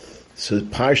So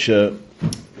Parshas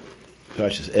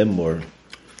Emor,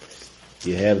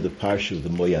 you have the Parsha of the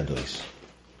Moyados.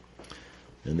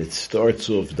 And it starts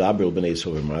off, Daber b'nei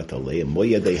Yisrael v'martalei,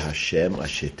 Moyadei Hashem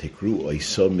asher tikru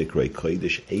oisom mikroi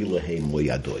kodesh Elohei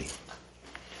Moyadoi.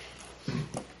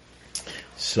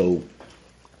 So,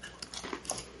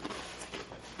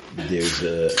 there's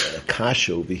a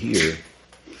kasha over here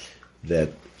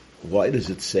that, why does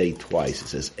it say twice? It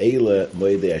says, Eila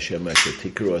Moyadei Hashem asher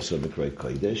tikru oisom mikroi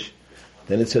kodesh.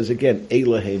 Then it says again,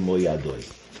 Elohei Moyadoi.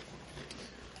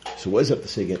 So what does it have to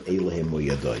say again, Elohei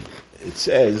Moyadoi? It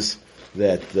says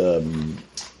that the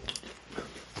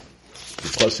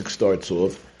pasuk starts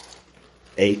off,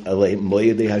 Elohei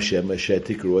Moyadei Hashem asher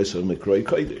tikru oisom mikroi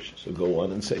kodesh. So go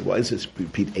on and say, why does it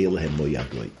repeat Elohei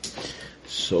Moyadoi?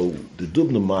 So the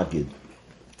Dubna Magid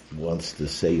wants to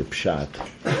say a pshat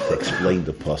to explain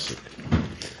the pasuk.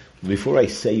 Before I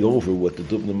say over what the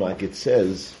Dubna Magid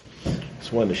says, I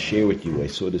just want to share with you, I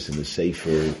saw this in the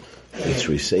Sefer, it's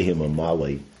Risehim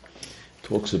Amalei,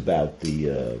 talks about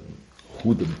the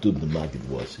who the Dubna Magid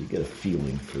was. So you get a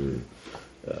feeling for,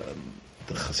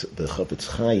 the Chafetz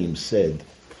Chaim said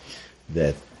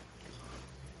that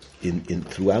in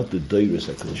throughout the Doros,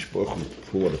 HaKadosh Baruch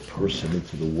Hu brought a person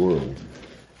into the world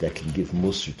that can give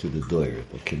Musar to the Doir,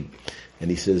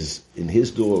 and he says, in his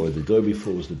door, or the door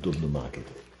before was the Dubna Magid.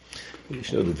 You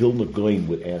know, the Vilna Goyim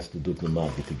would ask the Dubna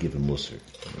Magid to give him Musar.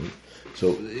 Right?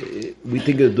 So we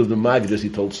think of the Dubna Magid as he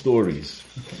told stories,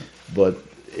 but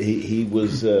he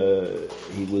was a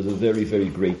very, very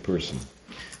great person.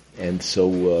 And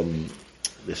so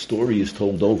the story is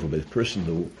told over by the person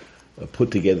who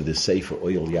put together the Sefer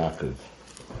Oyel Yaakov.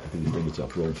 I think his name is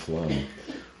Afron Flam.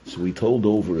 So he told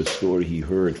over a story he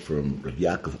heard from Rabbi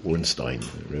Yaakov Ornstein.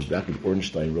 Rabbi Yaakov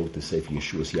Ornstein wrote the Sefer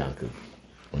Yeshuas Yaakov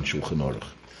on Shulchan Aruch.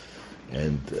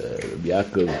 And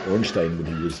Yaakov Ornstein, when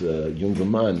he was a younger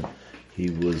man, he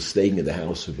was staying in the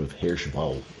house of Hirsch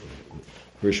Vol.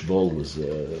 Hirsch Vol was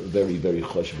very, very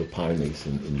chosh of a parnes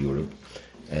in Europe.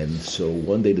 And so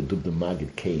one day the Dubna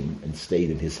Magid came and stayed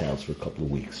in his house for a couple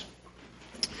of weeks.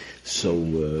 So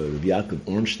Yaakov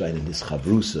Ornstein and his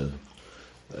chavrusa,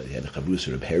 he had a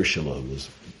chavrusa of Hershela, who was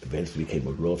eventually became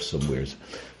a rav somewhere. So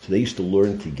they used to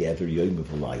learn together Yom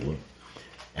V'Layla.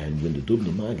 And when the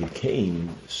Dubna Magid came,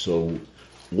 so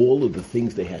all of the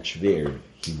things they had shver,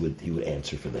 he would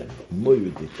answer for them.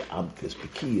 Moiridik, the Amkas,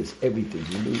 Bekiyas, everything.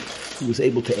 He knew he was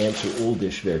able to answer all their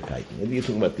shverkeiten. And you're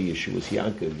talking about the Yeshuas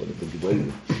Yaakov, one of the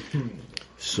Gedolim.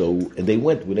 So, and they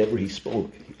went whenever he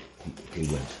spoke. He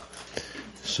went.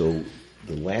 So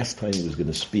the last time he was going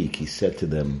to speak, he said to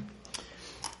them,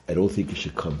 "I don't think you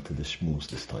should come to the shmooze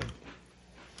this time."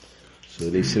 So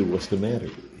they said, "What's the matter?"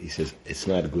 He says, "It's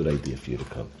not a good idea for you to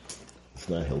come. It's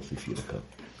not healthy for you to come."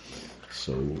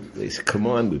 So they said, "Come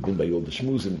on, we've been by all the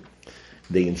shmoozim."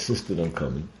 They insisted on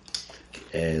coming.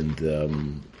 And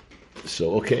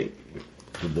so, okay,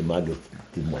 the Magid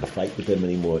didn't want to fight with them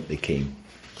anymore. They came.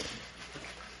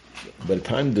 By the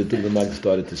time the Magid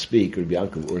started to speak, Rabbi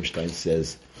Yaakov Ornstein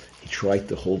says he tried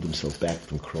to hold himself back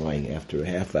from crying. After a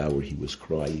half hour, he was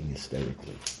crying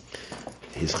hysterically.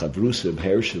 His chavrusa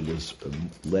Hershel was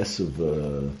less of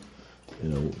a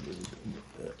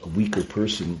weaker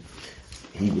person.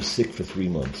 He was sick for 3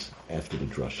 months after the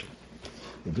drasha.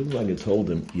 The Dubna told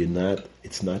him,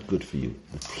 it's not good for you.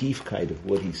 The tiefkeit of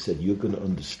what he said, you're going to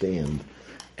understand,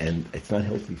 and it's not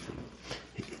healthy for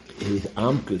you. His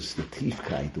amkus, the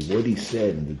tiefkeit, what he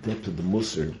said, and the depth of the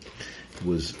musar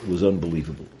was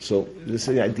unbelievable. So this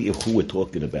is the idea of who we're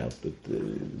talking about. But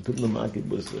Dubna Magid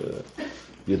was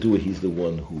Yadua, he's the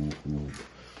one who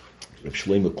Reb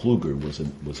Shlomo Kluger was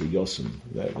a Yosim,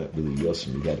 not really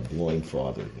Yosim. He had a blind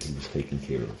father that he was taking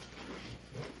care of.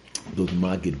 The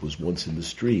Magid was once in the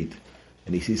street,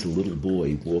 and he sees a little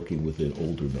boy walking with an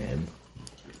older man,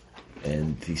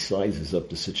 and he sizes up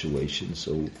the situation.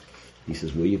 So he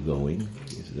says, "Where are you going?"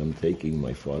 He says, "I'm taking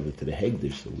my father to the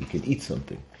Hegdish so we can eat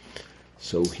something."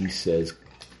 So he says,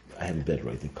 "I have a bed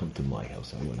right there. Come to my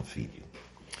house. I want to feed you."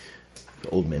 The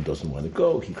old man doesn't want to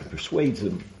go. He persuades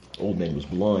him. The old man was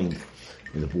blind,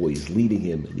 and the boy is leading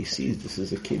him, and he sees this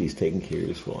is a kid. He's taking care of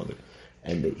his father,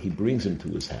 and he brings him to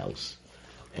his house,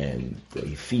 and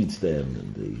he feeds them,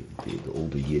 and the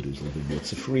older yid who's living with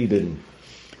Sefridin,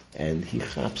 and he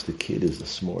chaps the kid as a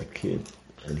smart kid,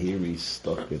 and here he's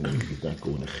stuck, and he's not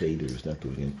going to cheder, he's not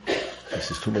doing it. He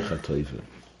says, "Tumach ha'toiva,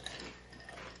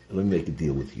 let me make a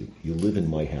deal with you. You live in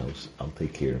my house, I'll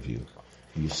take care of you,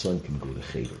 and your son can go to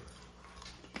cheder."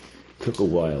 Took a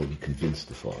while, he convinced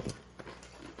the father.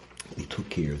 He took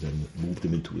care of them, moved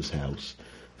them into his house,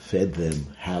 fed them,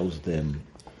 housed them,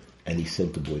 and he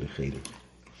sent the boy to cheder.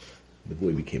 The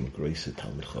boy became a great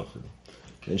Talmid Chacham.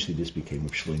 Eventually this became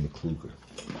Reb Shlomo Kluger.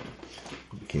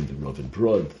 He became the Rav in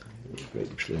Brod, great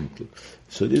Reb Shlomo Kluger.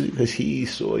 So this, because he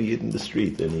saw a Yid in the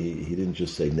street, and he didn't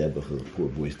just say never for poor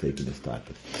boys taking his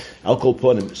taka. I'll call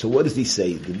upon him. So what does he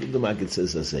say? The Maggid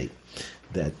says,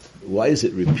 that why does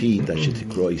it repeat that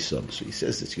Shetikro Isam? So he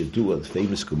says it's Yadua, the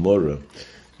famous Gemara,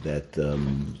 that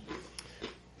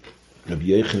Rabbi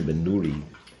Yochanan ben Nuri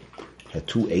had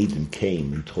two Eidim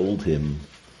came and told him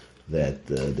that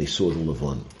they saw the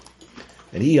Levana.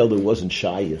 And he held it wasn't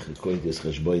Shaykh, according to his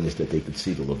Cheshbonis, that they could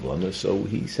see the Levana, so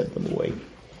he sent them away.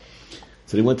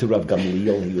 So they went to Rav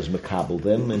Gamliel, and he was Makabel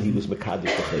them, and he was Makadosh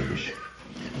the Chedesh.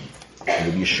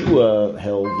 And Rabbi Yeshua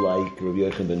held like Rabbi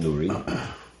Yochanan ben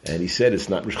Nuri, and he said it's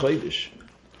not Rosh Chodesh.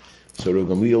 So Rav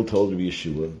Gamliel told Rabbi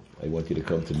Yeshua, I want you to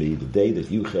come to me the day that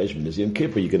you Cheshbon is Yom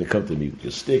Kippur, you're going to come to me with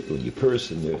your stick or your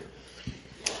purse.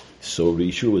 So Rabbi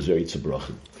Yeshua was very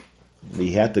tzabrochen.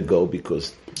 He had to go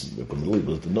because Rav Gamliel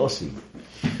was the Nasi.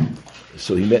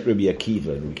 So he met Rabbi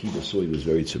Akiva, and Rabbi Akiva saw he was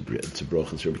very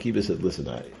tzabrochen. So Rabbi Akiva said, listen,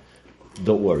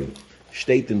 don't worry.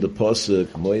 State in the pasuk,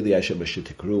 Moedei Hashem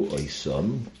Shetikru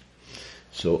Oisam.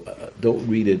 So don't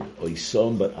read it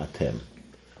Oisam, but Atem.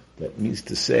 That means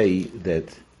to say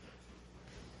that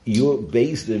your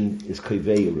Beis Din is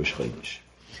Chayveya Rosh Chodesh.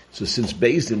 So since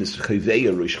Beis Din is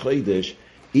Chayveya Rosh Chodesh,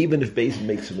 even if Beis Din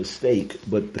makes a mistake,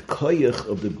 but the koyach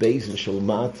of the Beis Din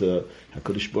Shalmata,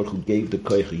 HaKadosh Baruch Hu gave the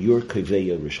koyach, your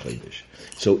Chayveya Rosh Chodesh.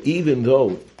 So even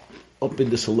though up in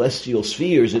the celestial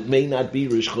spheres it may not be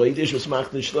Rosh Chodesh, it's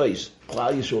Machne Shlois.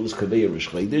 Klal Yisrael is Chayveya Rosh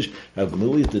Chodesh. Rav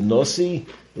Gamliel the Nasi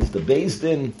is the Beis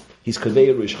Din. He's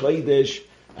Chayveya Rosh Chodesh.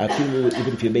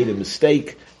 Even if you made a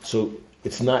mistake, so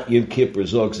it's not Yom Kippur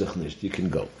Zog Zechnish, you can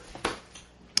go.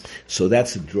 So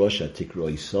that's the drosh at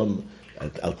Tikro Isam.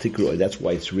 Al Tikro, that's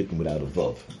why it's written without a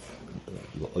vav.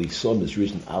 Isam is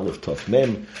written Aleph Tov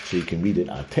Mem, so you can read it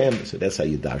Atem. So that's how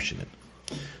you darshan it.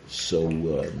 So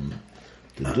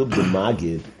the Dub the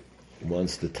Magid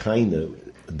wants the Taina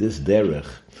this derech.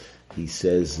 He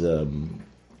says.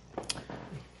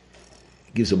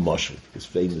 Gives a mashal, his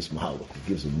famous mahalach. He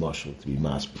gives a mashal to be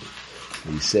masbid.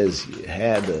 He says you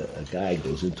had a guy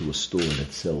goes into a store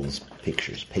that sells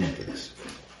pictures, paintings.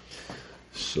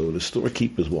 So the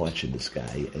storekeeper's watching this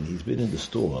guy, and he's been in the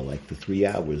store like for 3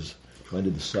 hours trying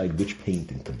to decide which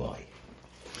painting to buy.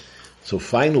 So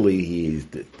finally, he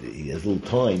has a little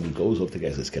time. He goes up to the guy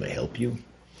and says, "Can I help you?"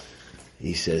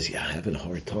 He says, "Yeah, I'm having a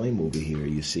hard time over here.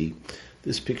 You see,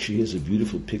 this picture here is a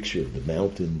beautiful picture of the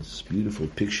mountains, beautiful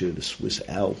picture of the Swiss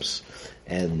Alps,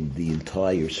 and the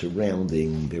entire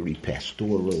surrounding, very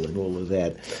pastoral and all of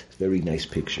that. It's a very nice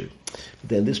picture. But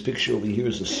then this picture over here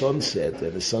is a sunset,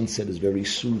 and the sunset is very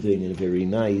soothing and very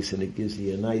nice, and it gives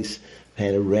you a nice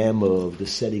panorama of the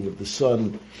setting of the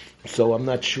sun. So I'm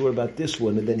not sure about this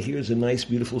one. And then here's a nice,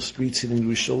 beautiful street scene in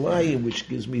Yerushalayim, which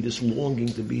gives me this longing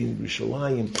to be in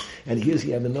Yerushalayim. And here's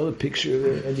you have another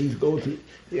picture, and he's going to,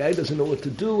 the guy doesn't know what to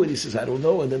do, and he says, I don't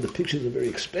know. And then the pictures are very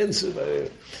expensive.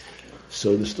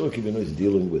 So the storekeeper is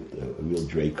dealing with a real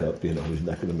Drake up, he's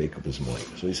not going to make up his mind.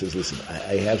 So he says, listen,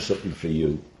 I have something for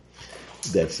you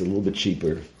that's a little bit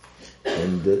cheaper,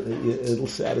 and it'll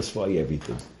satisfy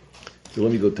everything. So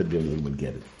let me go to the room and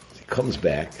get it. He comes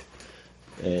back,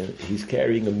 and he's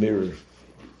carrying a mirror.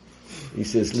 He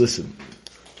says, listen,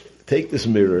 take this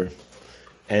mirror,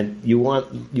 and you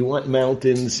want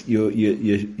mountains, you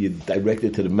direct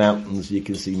it to the mountains, you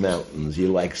can see mountains. You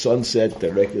like sunset,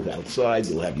 direct it outside,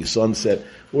 you'll have your sunset.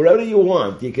 Wherever you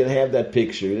want, you can have that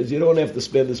picture. You don't have to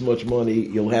spend as much money,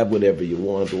 you'll have whatever you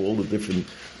want, all the different,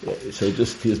 so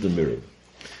just here's the mirror.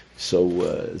 So,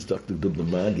 it's Dr. Dubna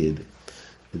Magid,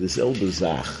 this elder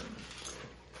Zach,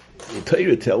 the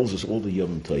Torah tells us all the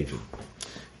Yom Tovim.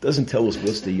 It doesn't tell us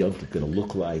what's the Yom Tov going to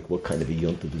look like, what kind of a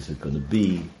Yom Tov is it going to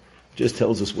be. It just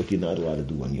tells us what you're not allowed to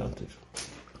do on Yom Tov.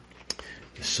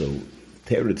 So,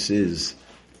 Teretz is,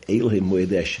 Elohim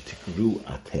Moedei Shetikru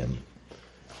Atem.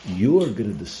 You're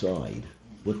going to decide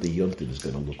what the Yom Tov is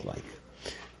going to look like.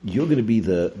 You're going to be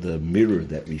the mirror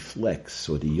that reflects,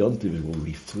 so the Yom Tov will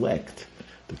reflect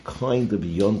the kind of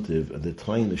Yom Tov and the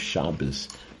kind of Shabbos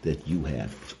that you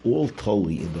have. It's all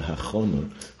totally in the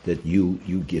hachana that you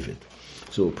give it.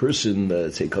 So a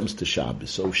person, say, comes to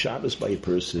Shabbos. So Shabbos by a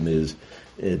person is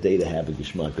a day to have a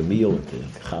geschmack meal, and to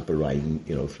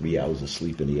chaperayim, 3 hours of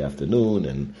sleep in the afternoon,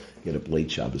 and get up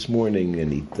late Shabbos morning,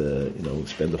 and eat,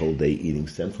 spend the whole day eating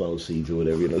sunflower seeds or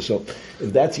whatever, So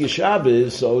if that's your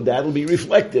Shabbos, so that'll be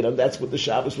reflected, and that's what the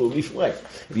Shabbos will reflect.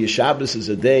 If your Shabbos is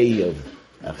a day of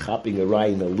chapping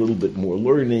around, a little bit more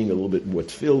learning, a little bit more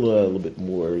tefillah, a little bit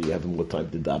more, you have more time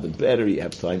to daven better, you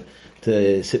have time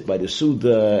to sit by the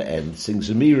Suda and sing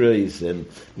Zemiras and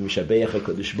Mishabeach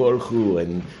HaKadosh Baruch Hu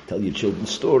and tell your children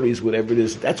stories, whatever it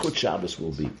is. That's what Shabbos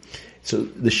will be. So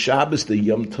the Shabbos, the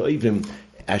Yom Tovim,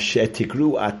 Asher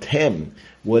Tikru Atem,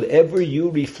 whatever you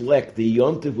reflect, the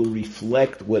Yom Tov will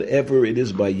reflect whatever it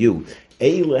is by you.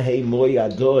 Eilehei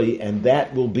moyadoi, and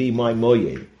that will be my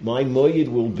moyed. My moyed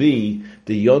will be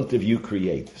the Yom Tov you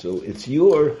create. So it's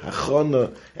your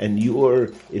hachana and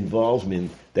your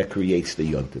involvement that creates the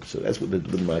Yom Tov. So that's what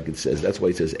the Maggid says. That's why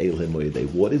it says Eilehei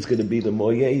moyadei. What is going to be the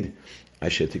moyed?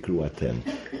 Asher tikru atem.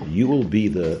 You will be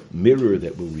the mirror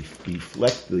that will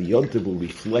reflect, the Yom Tov will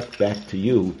reflect back to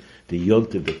you the Yom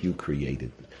Tov that you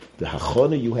created. The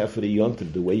hachana you have for the Yom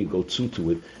Tov, the way you go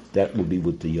to it, that will be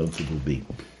what the Yom Tov will be.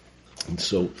 And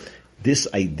so this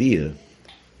idea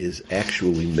is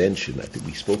actually mentioned. I think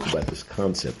we spoke about this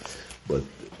concept, but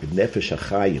the Nefesh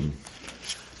HaChaim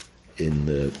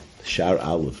in Shar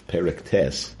Aleph, Perek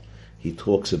Tes, he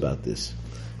talks about this.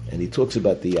 And he talks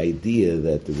about the idea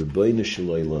that the Rebbeinu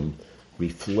Shalom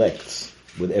reflects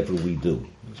whatever we do.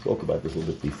 We spoke about this a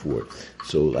little bit before.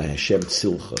 So Hashem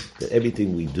Tzilcha, that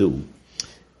everything we do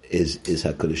is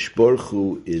HaKadosh Baruch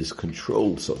Hu is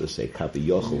controlled, so to say, Kapi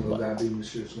Yochel.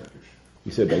 He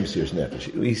said by Mesiras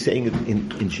Nefesh. He's saying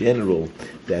in general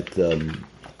that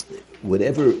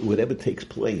whatever takes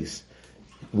place,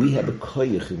 we have a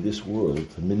koyach in this world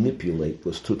to manipulate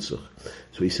was tutzach.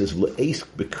 So he says, L'eis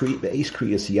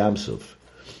kriyas yamsov,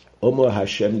 Omar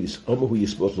Hashem Omar hu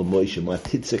yisboch l'moishe ma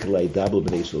titzek la'idabel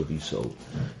b'nei sol v'yisol.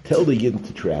 Tell the Yidden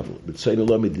to travel. But say no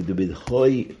lami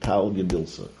b'dhoy tal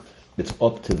yamilsa. It's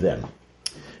up to them.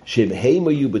 Shem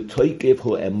heima yu b'toykev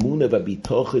ho emuna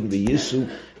v'bitochen v'yisu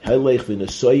halech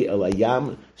v'nesoy el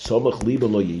hayam somach liba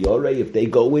lo yiyore. If they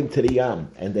go into the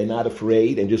yam and they're not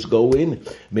afraid and just go in,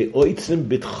 me'oitzim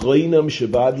b'tchoinam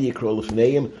shabadi yikro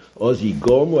l'fneim oz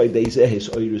yigom lo'idezeh his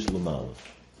oiris l'mal.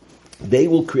 They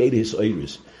will create his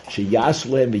oiris. Sheyas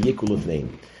lehem v'yikro l'fneim.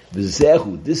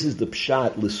 V'zehu, this is the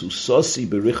pshat l'susosi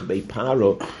b'richbei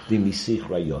paro v'misich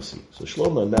rayosi. So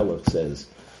Shlomo Melech says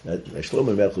that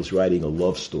Shlomo Melech is writing a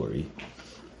love story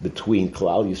between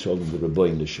Klal Yisrael and the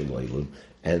Rebbeinu Shalom,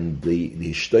 and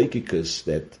the shtoikikus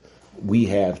that we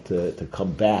have to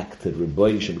come back to the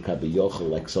Rebbeinu Shalom Kabiyochel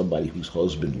like somebody whose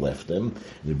husband left them.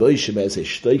 And the Rebbeinu Shalom has a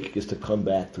shtoikikus to come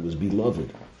back to his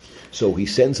beloved. So he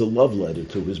sends a love letter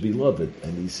to his beloved,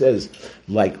 and he says,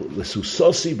 like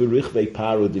l'susosi b'richvei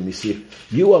paro d'misich,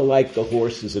 you are like the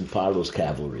horses in Paro's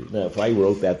cavalry. Now, if I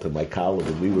wrote that to my colleague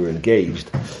and we were engaged,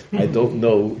 I don't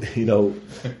know,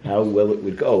 how well it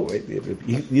would go. Right?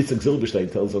 Yitzhak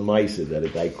Zilberstein tells a Maisa that a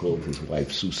guy called his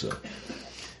wife Susa,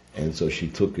 and so she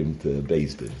took him to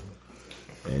Beis Din.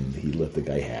 And he let the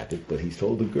guy have it, but he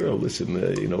told the girl, listen,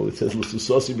 it says,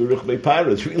 L'susosi b'richvei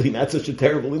paro. It's really not such a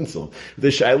terrible insult. The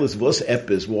Shailas was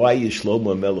epis. Why is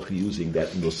Shlomo Melech using that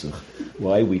nusach?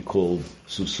 Why we called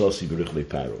Susosi b'richvei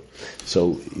paro?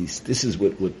 So this is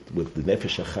what the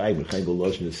Nefesh HaChaim, Chaim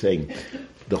Volozhin is saying.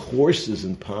 The horses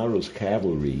in Paro's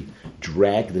cavalry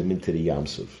drag them into the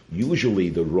Yamsuf. Usually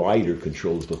the rider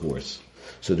controls the horse.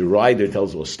 So the rider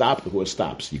tells, well, stop, the horse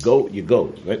stops. You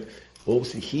go, right?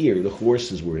 Also here, the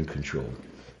horses were in control.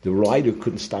 The rider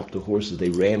couldn't stop the horses. They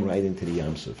ran right into the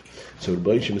Yamsuf. So the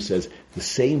Rebbeinu says, the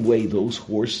same way those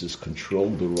horses control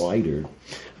the rider,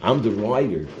 I'm the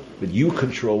rider, but you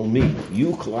control me.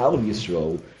 You, Klal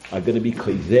Yisrael, are going to be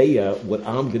koveya what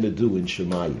I'm going to do in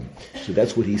Shemayim. So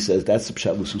that's what he says. That's the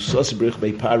pshat. L'susos b'rich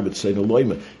beipar b'tzein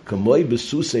aloyma. Kamoy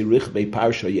b'susei rich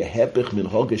beipar shayehepich min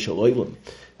hogesh aloylam.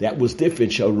 That was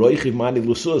different. Shal roichiv mani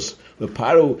lusus. But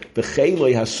paro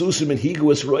b'cheiloi hasusim and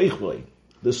higuas roichloi.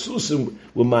 The susim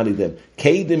will mani them.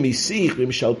 Kedim isich v'im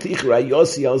shaltich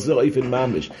rayosi al ze'oif in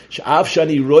mamish. Sh'af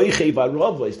shani roichiv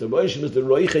arovois. The roishim is the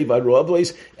roichiv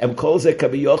arovois. Em kol ze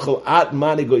kabiyochel at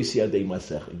mani goisi adei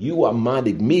masech. You are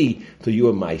manig me to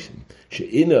your maisim.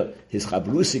 She'ina his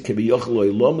chabrusi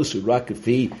kabiyochel oilomus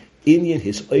urakafi inyan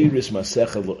his oiris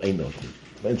masech lo einoti.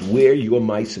 Depends where you are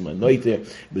maisim anoiter.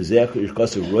 Bezech is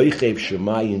a roichev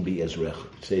shemayim be ezrecha.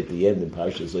 Say at the end in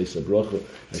Parshas Emor,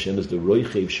 Hashem is the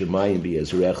roichev shemayim be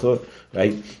ezrecha.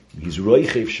 Right? He's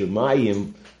roichev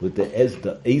shemayim with the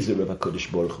ezer of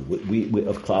Hakadosh Baruch Hu. We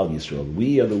of Klal Yisrael.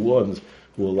 We are the ones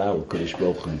who allow Hakadosh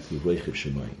Baruch Hu to roichev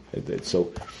shemayim. Right?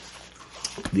 So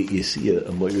you see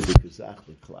a moyer de gezach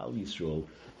with Klal Yisrael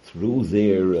through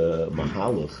their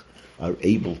mahalach are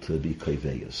able to be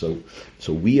koveya.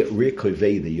 So we're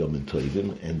koveya the Yom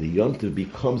Tovim, and the Yom Tov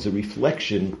becomes a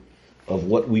reflection of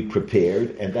what we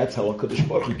prepared, and that's how HaKadosh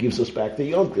Baruch Hu gives us back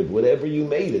the Yontiv. Whatever you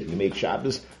made it, you made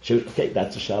Shabbos, okay,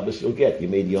 that's the Shabbos you'll get. You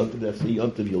made Yontiv, that's the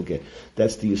Yontiv you'll get.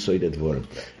 That's the Yesod Advarim.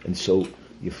 And so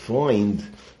you find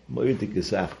Moedik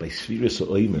Gezach by Sfiras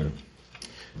HaOmer.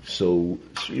 So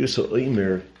Sfiras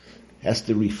HaOmer has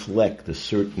to reflect a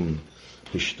certain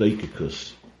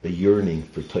Hishtoikikus, the yearning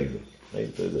for Torah.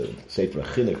 Right? The Sefer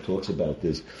HaChinuch talks about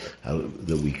this, how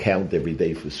that we count every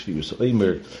day for Sfiras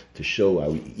HaOmer to show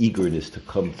our eagerness to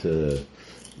come to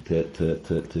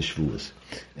Shavuos.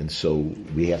 And so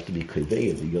we have to be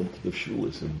Kaveh, the Yom Tov of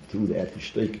Shavuos, and through that,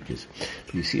 Hishtoikikis.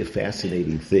 You see a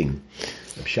fascinating thing.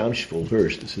 Sham Shvul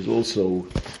Hirsch, this is also,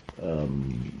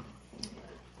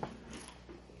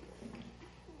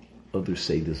 others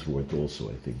say this word also,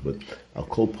 I think, but I'll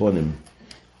call upon him.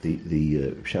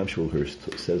 The Sham Shvul Hirsch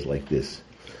says like this,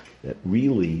 that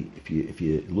really, if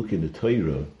you look in the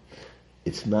Torah,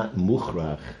 it's not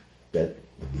muchrach that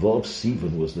Vav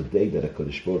Sivan was the day that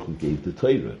HaKadosh Baruch Hu gave the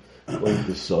Torah. According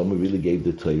to some, he really gave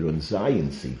the Torah on Zion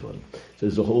Sivan. So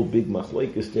there's a whole big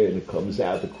machlokes there, and it comes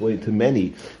out, according to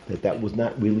many, that was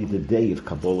not really the day of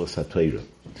Kabbalah HaTorah.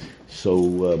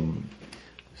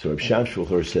 So Rav Sham Shvul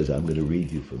Hirsch says, I'm going to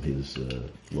read you from his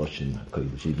Lashon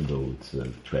HaKodesh, even though it's a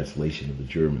translation of the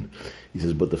German. He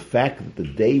says, but the fact that the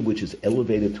day which is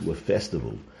elevated to a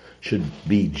festival should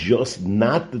be just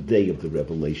not the day of the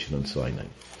revelation on Sinai,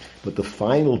 but the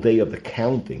final day of the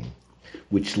counting,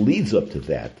 which leads up to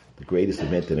that, the greatest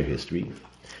event in our history,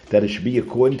 that it should be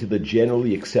according to the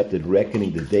generally accepted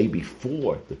reckoning the day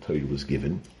before the Torah was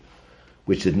given,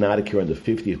 which did not occur on the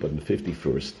 50th but on the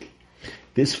 51st,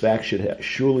 this fact should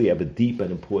surely have a deep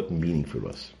and important meaning for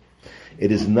us.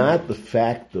 It is not the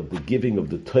fact of the giving of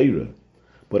the Torah,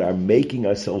 but our making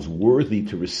ourselves worthy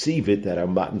to receive it that our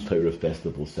Matan Torah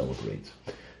festival celebrates.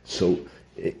 So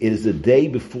it is the day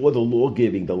before the law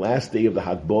giving, the last day of the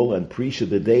Hagbolah and Prisha,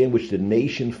 the day in which the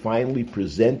nation finally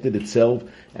presented itself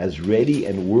as ready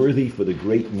and worthy for the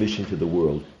great mission to the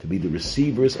world, to be the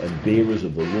receivers and bearers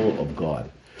of the law of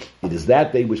God. It is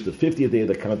that day which the 50th day of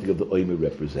the counting of the Omer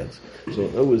represents. So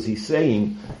in other words, he's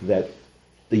saying that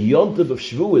the Yom Tov of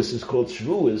Shavuos is called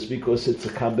Shavuos because it's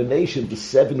a combination of the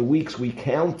 7 weeks we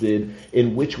counted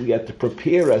in which we had to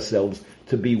prepare ourselves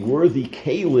to be worthy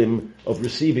kalim of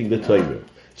receiving the Torah.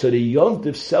 So the Yom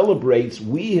Tov celebrates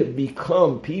we have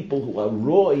become people who are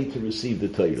roy to receive the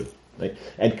Torah. Right?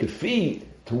 And kafi,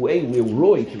 the way we're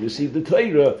roy to receive the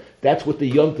Torah, that's what the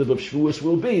Yom Tov of Shavuos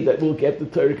will be, that we'll get the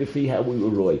Torah kafi how we were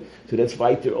roy. So that's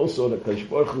weiter also in the HaKadosh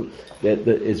Baruch Hu, that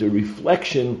is a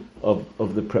reflection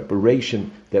of the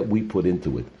preparation that we put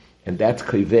into it. And that's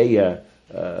kaveya,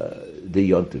 the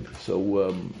Yom Tov.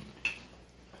 So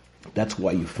that's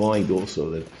why you find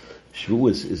also that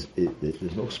Shavuos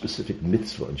there's no specific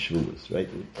mitzvah on Shavuos, right?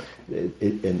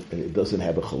 And it doesn't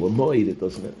have a Chol Hamoed, it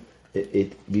doesn't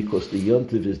because the Yom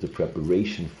Tov is the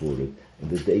preparation for it, and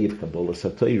the day of Kabbalah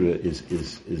HaTorah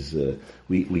is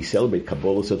we celebrate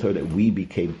Kabbalah HaTorah that we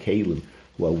became Kalim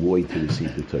who are worthy to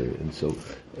receive the Torah. And so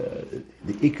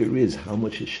the ikar is how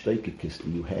much hishtokikis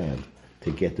do you have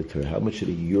to get the Torah? How much of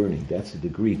the yearning? That's the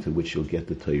degree to which you'll get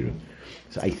the Torah.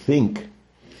 So I think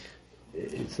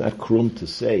it's not krum to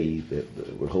say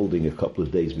that we're holding a couple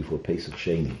of days before Pesach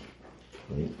Sheni,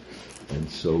 right? And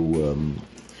so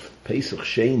Pesach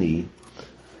Sheni,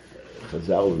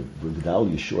 Chazal,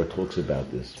 Gedal Yeshua talks about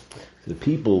this. The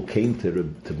people came to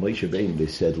Moshe Rabbeinu. They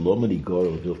said, "Lo mani gor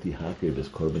vilti haker ves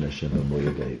korban Hashem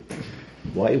amoyadei."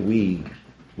 Why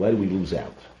do we lose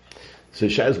out? So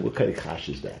Shaz, what kind of kash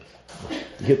is that?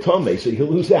 You're Tomei, so you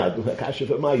lose out. Kasha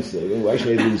for Maisa. Why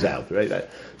should I lose out? Right?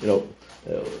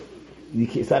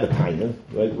 It's not a taina,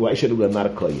 right? Why should I'm not a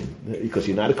kohen? Because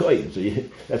you're not a kohen, so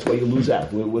that's why you lose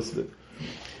out. What's the?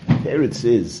 There it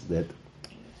is that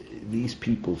these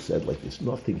people said like this: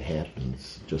 nothing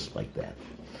happens just like that.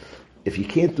 If you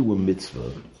can't do a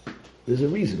mitzvah, there's a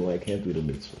reason why I can't do the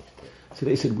mitzvah. So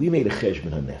they said we made a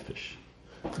cheshbon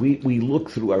hanefesh. We look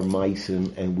through our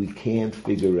meisim and we can't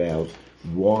figure out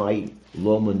why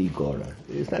loma nigara.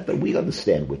 It's not that we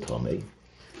understand with Tomei.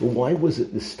 But why was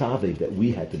it the stave that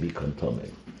we had to become Tomei?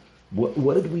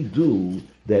 What did we do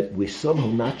that we're somehow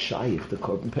not shaykh to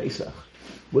Korban Pesach?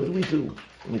 What did we do?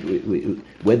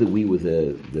 Whether we were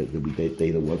the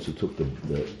ones who took the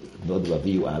Nod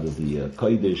Raviu out of the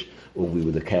Kodesh, or we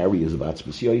were the carriers of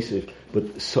Atzmos Yosef,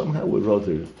 but somehow or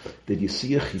other, did you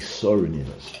see a chisoron in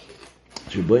us?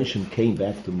 Rebbeinu Shem came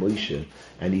back to Moshe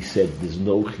and he said, "There's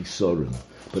no chisoron,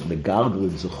 but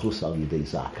megalgalin zechus al yidei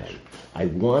zakai. I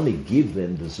want to give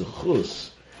them the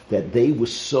zechus that they were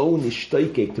so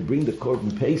nishtaike to bring the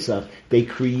Korban Pesach, they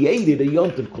created a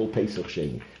yontif called Pesach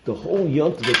Sheni. The whole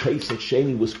yontif of Pesach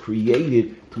Sheni was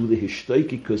created through the hishtaike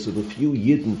because of a few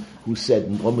Yidden who said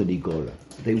Nomani Gora.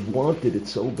 They wanted it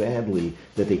so badly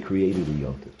that they created a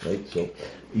yontif, right? So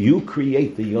you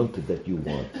create the yontif that you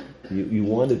want. You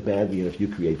want it badly enough, you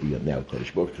create the yontif. Now,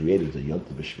 Kodesh Baruch created the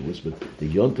yontif of Shavuos, but the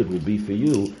yontif will be for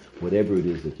you whatever it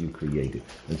is that you created.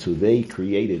 And so they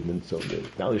created, and so the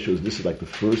Talmud shows this is like the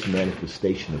first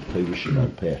manifestation of Torah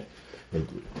Shemal Peh.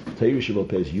 Torah Shemal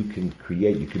Peh is you can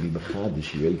create, you can be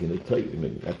Mechadish, you're going to tell you,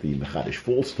 not the Mechadish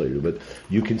false Torah, but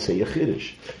you can say a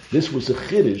Chiddush. This was a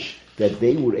Chiddush that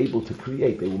they were able to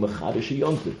create. They were Mechadish a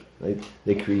Yontif. Right?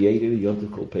 They created a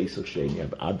Yontif called Pesach Sheni.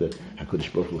 Ada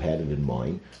HaKadosh Baruch Hu had it in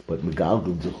mind, but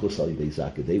Megalgal Zechus Al Yidei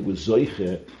Zakeh. They were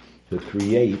Zoiche to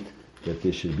create that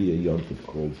there should be a Yontif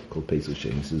called Pesach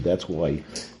Sheni. So that's why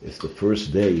it's the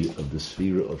first day of the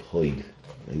Sphira of Hoid.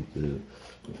 Right? The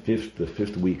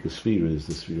fifth week of Sphira is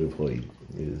the Sphira of Hoid.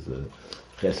 It is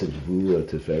Chesed, Gvura,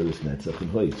 Tiferes, Netzach,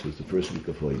 and Hoid. So it's the first week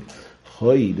of Hoid.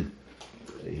 Hoid,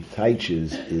 he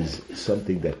teaches, is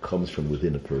something that comes from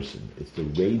within a person. It's the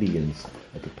radiance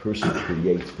that the person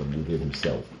creates from within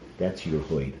himself. That's your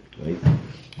Hoid, right?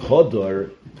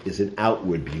 Hodar is an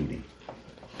outward beauty.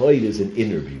 Hoid is an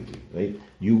inner beauty, right?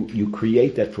 You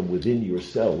create that from within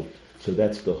yourself, so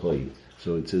that's the Hoid.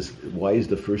 So it says, why is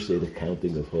the first day the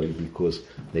counting of Hoid? Because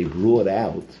they brought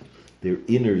out their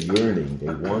inner yearning.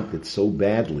 They want it so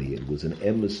badly. It was an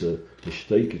emissary,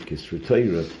 hishteikikis for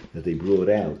Torah that they brought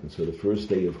out. And so the first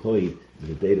day of Hoid is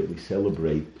the day that we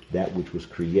celebrate that which was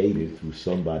created through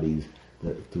somebody's,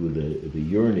 through the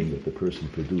yearning that the person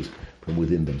produced from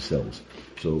within themselves.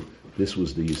 So this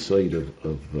was the side of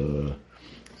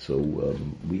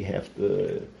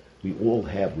we all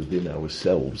have within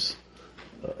ourselves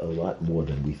a lot more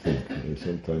than we think.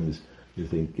 Sometimes you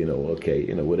think,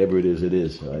 whatever it is,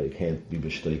 I can't be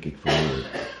mishtakik for it.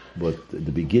 But at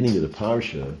the beginning of the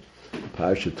Parsha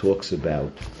talks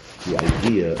about the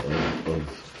idea of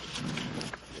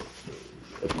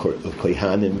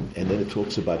kohanim, and then it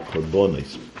talks about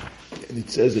korbanos. And it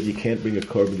says that you can't bring a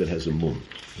korban that has a mum,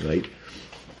 right?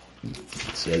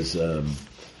 It says,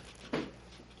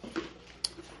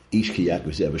 Ish ki yakur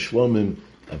zev shlamim,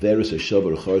 Averis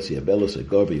Hashavar Charsi Abelos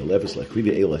Agarbi Alevis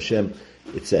Lakriva El Hashem,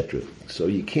 etc. So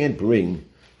you can't bring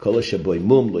Kol Shaboy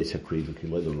Mum Leis Hakriva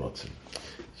Kilelo Rotzen.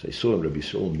 So I saw in Rabbi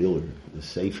Saul Miller, the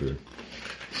Sefer,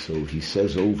 so he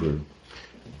says over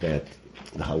that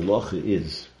the halacha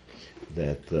is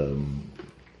that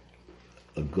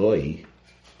a goy,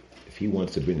 if he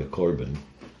wants to bring a korban,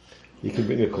 he can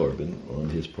bring a korban on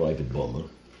his private boma,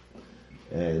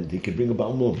 and he can bring a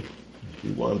balmum. If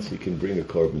he wants, he can bring a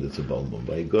korban that's a balmum.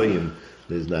 By goyim,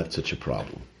 there's not such a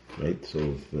problem, right? So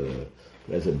if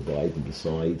President Biden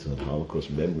decides on Holocaust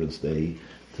Remembrance Day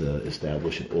to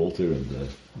establish an altar in the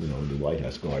White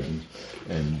House garden,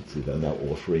 and they're now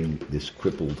offering this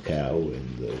crippled cow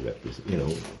and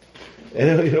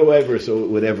whatever. So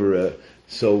whatever.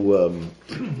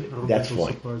 That's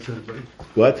fine.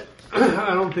 What?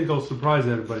 I don't think I'll surprise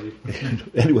everybody.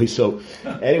 Anyway, so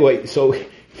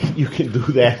you can do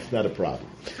that. It's not a problem.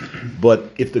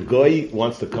 But if the guy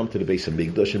wants to come to the base of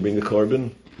Migdash and bring a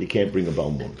korban, he can't bring a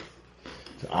balmum.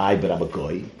 So, but I'm a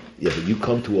guy. Yeah, but you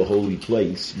come to a holy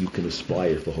place, you can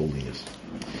aspire for holiness.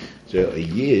 So a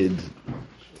Yid,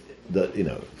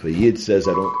 if a Yid says,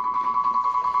 I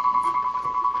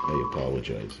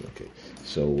apologize. Okay.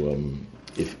 So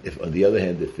if on the other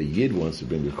hand, if a Yid wants to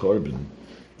bring a korban,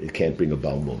 it can't bring a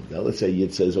balmum. Now let's say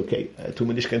Yid says, okay, tu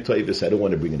minishkan toivus, I don't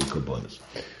want to bring any korbanos.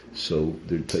 So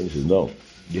the Torah says, no,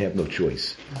 you have no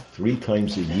choice. 3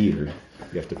 times a year,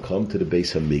 you have to come to the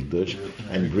Beis HaMikdash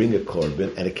and bring a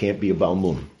korban, and it can't be a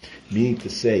balmum. Meaning to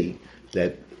say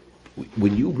that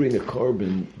when you bring a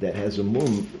korban that has a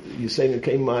mum, you're saying,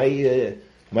 okay, my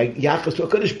yachas to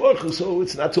HaKadosh Baruch Hu, so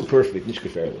it's not so perfect, nicht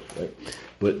gefährlich, right?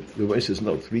 But the Rebbe says,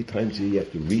 no, 3 times a year you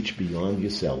have to reach beyond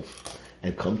yourself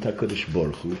and come to HaKadosh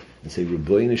Baruch Hu and say,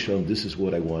 Rebbeinu Shalom, this is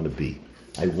what I want to be.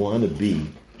 I want to be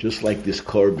just like this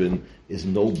korban is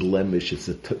no blemish. It's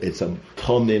a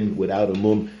tomin without a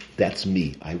mum. That's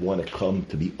me. I want to come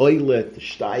to be oilet, to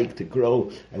steig, to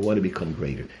grow. I want to become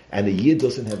greater. And a Yid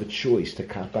doesn't have a choice to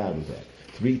cap out of that.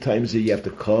 3 times a year you have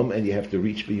to come and you have to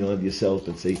reach beyond yourself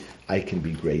and say, I can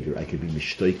be greater. I can be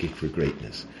mishtoikik for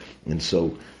greatness. And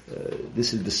so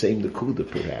this is the same Nakuda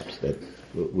perhaps, that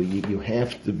you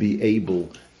have to be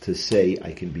able to say,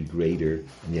 I can be greater,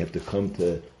 and you have to come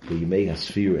to the Yimei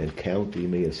HaSfira and count the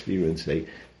Yimei HaSfira and say,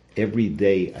 every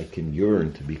day I can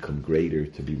yearn to become greater,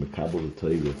 to be Makabel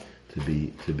Torah, to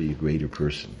be a greater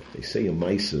person. They say in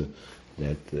Maisa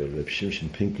that Reb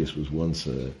Shimshon Pincus was once,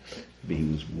 he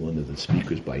was one of the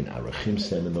speakers by an Arachim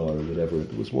seminar or whatever.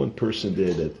 There was one person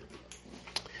there that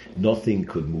nothing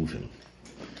could move him.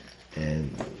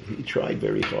 And he tried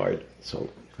very hard. So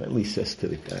finally says to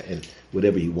the guy, and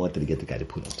whatever he wanted to get the guy to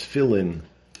put on tefillin,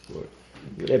 or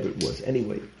whatever it was.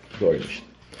 Anyway, garnished.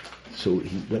 So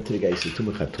he went to the guy, he said,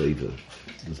 Tumach HaToiva,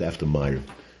 it was after Myra,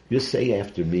 just say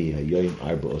after me, Hayoim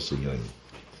Arba Osa Yoim.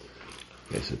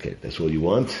 I said, okay, that's all you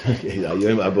want?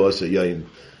 Hayoim Arba Osa Yoim.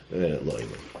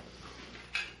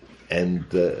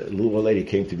 And a little while later he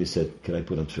came to me and said, can I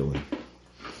put on tefillin?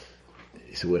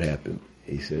 He said, what happened?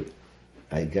 He said,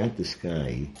 I got this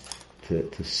guy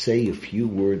to say a few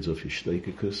words of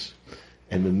Hishtaikikus,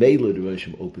 and the Mela, the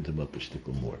Roshim opened him up a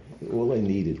shtickle more. All I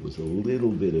needed was a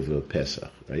little bit of a Pesach,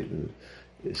 right?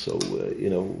 So,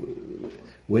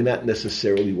 we're not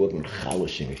necessarily wasn't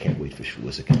chalishing, I can't wait for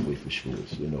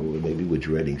Shavuos, maybe we're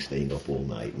dreading staying up all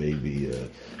night, maybe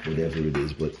whatever it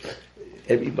is, but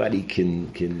everybody can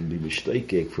be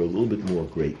mishtaikek for a little bit more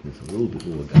greatness, a little bit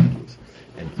more godliness.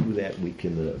 And through that we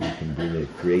can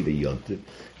create a yontif,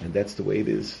 and that's the way it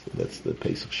is. That's the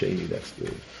Pesach Sheni.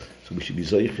 So we should be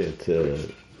zoichet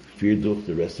fear duch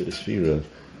the rest of the Sfira,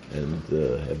 and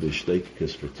have the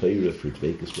shteikus for Torah, for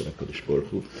dveikus with Hakadosh Baruch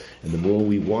Hu. And the more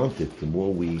we want it, the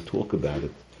more we talk about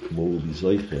it, the more we'll be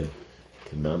zoichet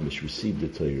to mamish receive the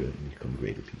Torah and become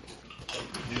greater people.